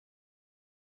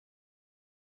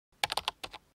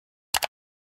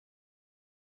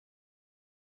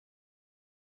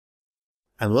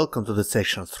And welcome to the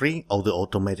section 3 of the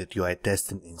Automated UI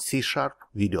Testing in C#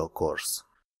 video course.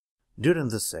 During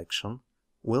this section,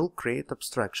 we'll create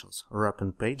abstractions,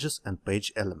 wrapping pages and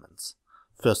page elements.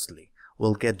 Firstly,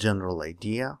 we'll get general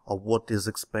idea of what is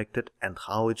expected and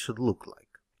how it should look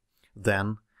like.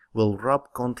 Then, we'll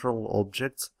wrap control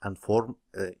objects and form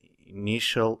an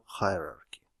initial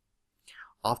hierarchy.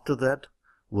 After that,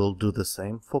 we'll do the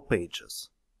same for pages.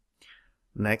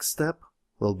 Next step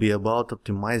will be about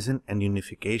optimizing and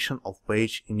unification of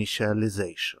page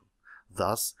initialization.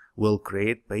 Thus, we'll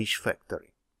create page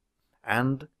factory.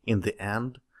 And, in the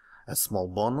end, as small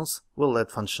bonus, we'll add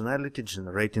functionality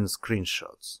generating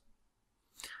screenshots.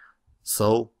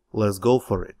 So, let's go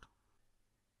for it.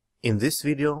 In this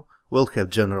video, we'll have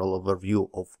general overview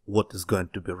of what is going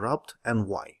to be wrapped and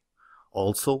why.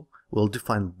 Also, we'll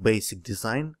define basic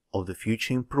design of the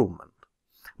future improvement.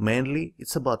 Mainly,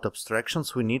 it's about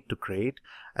abstractions we need to create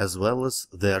as well as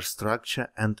their structure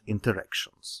and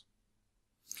interactions.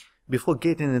 Before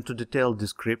getting into detailed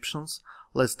descriptions,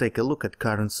 let's take a look at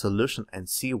current solution and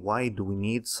see why do we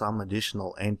need some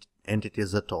additional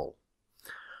entities at all.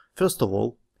 First of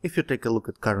all, if you take a look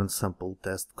at current sample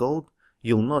test code,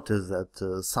 you'll notice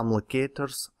that some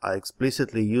locators are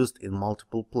explicitly used in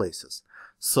multiple places.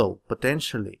 So,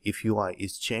 potentially, if UI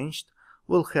is changed,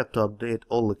 we'll have to update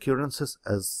all occurrences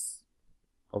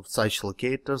of such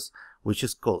locators, which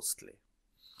is costly.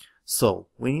 So,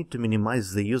 we need to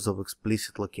minimize the use of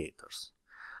explicit locators.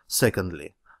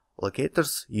 Secondly,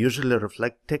 locators usually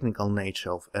reflect technical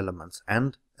nature of elements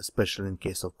and, especially in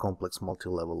case of complex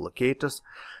multi-level locators,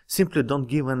 simply don't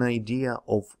give an idea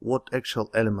of what actual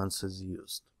elements is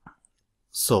used.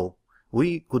 So,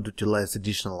 we could utilize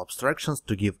additional abstractions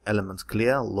to give elements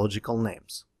clear logical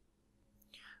names.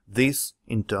 This,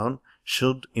 in turn,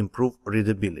 should improve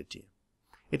readability.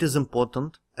 It is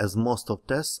important as most of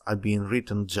tests are being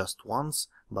written just once,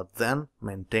 but then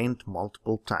maintained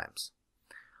multiple times.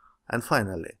 And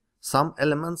finally, some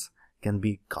elements can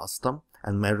be custom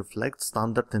and may reflect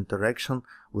standard interaction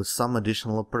with some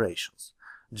additional operations,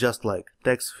 just like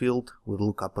text field with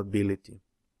lookup ability.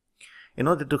 In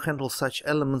order to handle such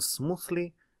elements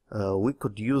smoothly, we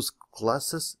could use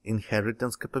classes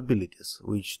inheritance capabilities,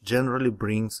 which generally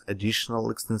brings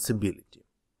additional extensibility.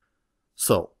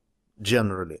 So,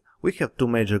 generally, we have two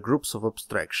major groups of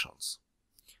abstractions.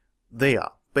 They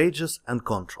are pages and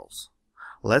controls.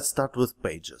 Let's start with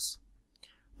pages.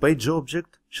 Page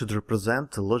object should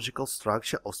represent the logical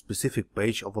structure of specific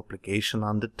page of application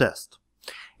under test.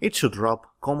 It should wrap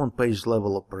common page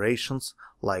level operations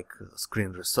like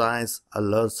screen resize,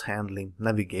 alerts handling,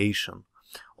 navigation.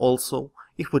 Also,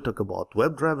 if we talk about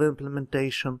WebDriver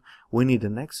implementation, we need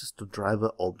an access to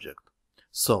driver object.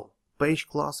 So, page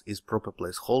class is proper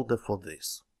placeholder for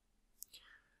this.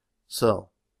 So,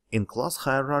 in class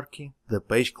hierarchy, the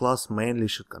page class mainly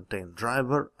should contain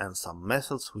driver and some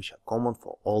methods which are common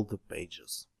for all the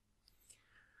pages.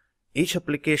 Each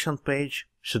application page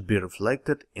should be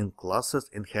reflected in classes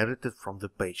inherited from the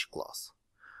page class.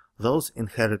 Those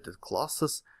inherited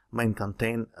classes may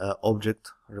contain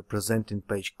object representing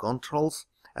page controls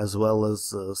as well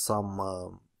as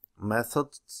some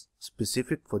methods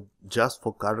specific just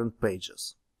for current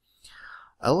pages.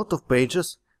 A lot of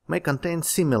pages may contain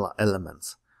similar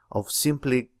elements of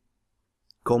simply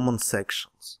common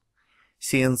sections.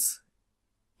 Since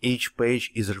each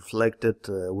page is reflected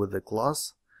with a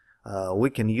class, we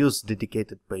can use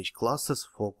dedicated page classes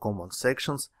for common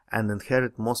sections and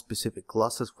inherit more specific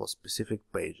classes for specific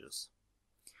pages.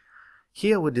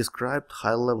 Here we described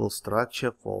high-level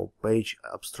structure for page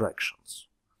abstractions.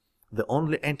 The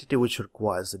only entity which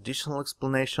requires additional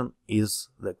explanation is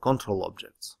the control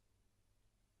objects.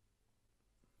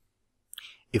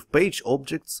 If page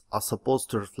objects are supposed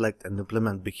to reflect and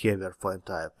implement behavior for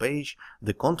entire page,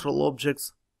 the control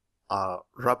objects are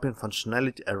wrapping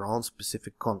functionality around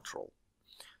specific control.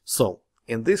 So,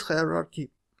 in this hierarchy,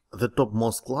 the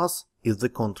topmost class is the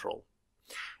control.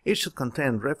 It should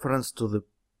contain reference to the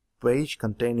page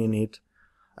containing it,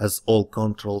 as all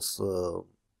controls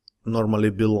normally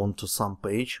belong to some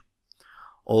page.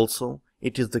 Also,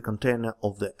 it is the container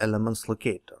of the elements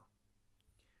locator.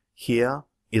 Here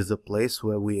is the place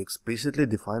where we explicitly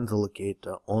define the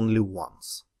locator only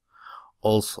once.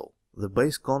 Also, the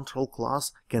base control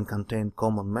class can contain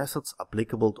common methods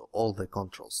applicable to all the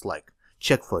controls like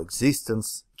check for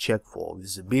existence, check for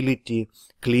visibility,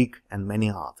 click, and many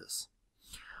others.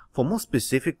 For more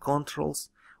specific controls,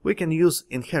 we can use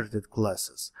inherited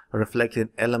classes, reflecting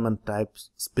element type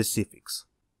specifics.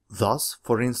 Thus,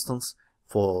 for instance,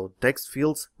 for text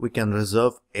fields, we can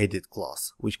reserve edit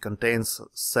class, which contains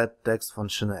set text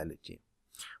functionality.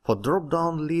 For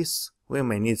drop-down lists, we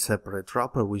may need separate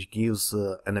wrapper which gives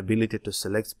an ability to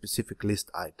select specific list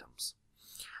items.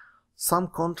 Some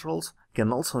controls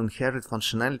can also inherit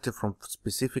functionality from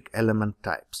specific element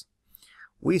types.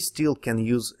 We still can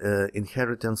use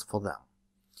inheritance for them.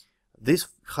 This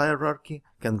hierarchy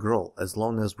can grow as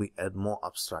long as we add more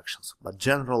abstractions, but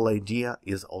general idea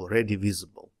is already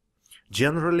visible.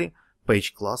 Generally,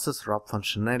 page classes wrap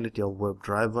functionality of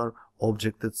WebDriver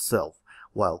object itself,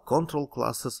 while control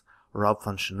classes wrap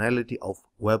functionality of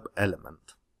web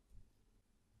element.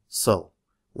 So,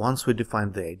 once we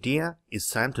define the idea, it's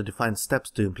time to define steps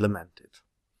to implement it.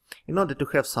 In order to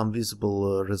have some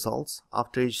visible results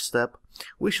after each step,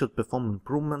 we should perform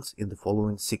improvements in the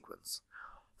following sequence.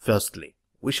 Firstly,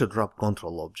 we should wrap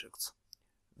control objects.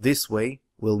 This way,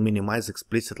 we'll minimize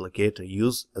explicit locator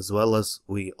use, as well as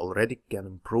we already can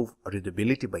improve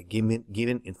readability by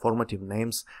giving informative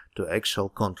names to actual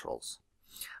controls.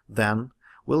 Then,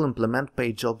 we'll implement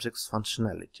page objects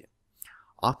functionality.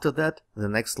 After that, the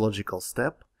next logical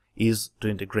step is to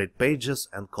integrate pages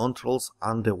and controls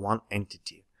under one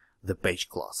entity, the page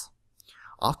class.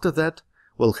 After that,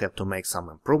 we'll have to make some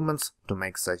improvements to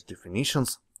make such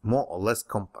definitions more or less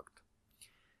compact.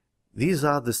 These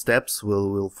are the steps we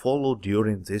will follow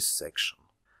during this section.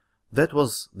 That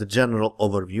was the general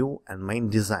overview and main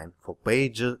design for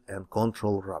page and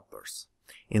control wrappers.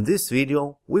 In this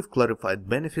video, we've clarified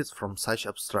benefits from such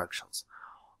abstractions.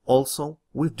 Also,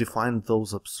 we've defined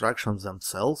those abstractions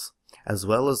themselves, as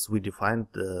well as we defined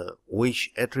which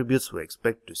attributes we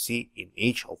expect to see in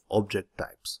each of object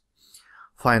types.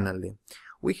 Finally,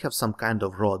 we have some kind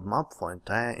of roadmap for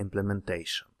entire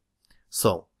implementation.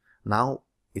 So, now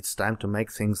it's time to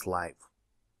make things live.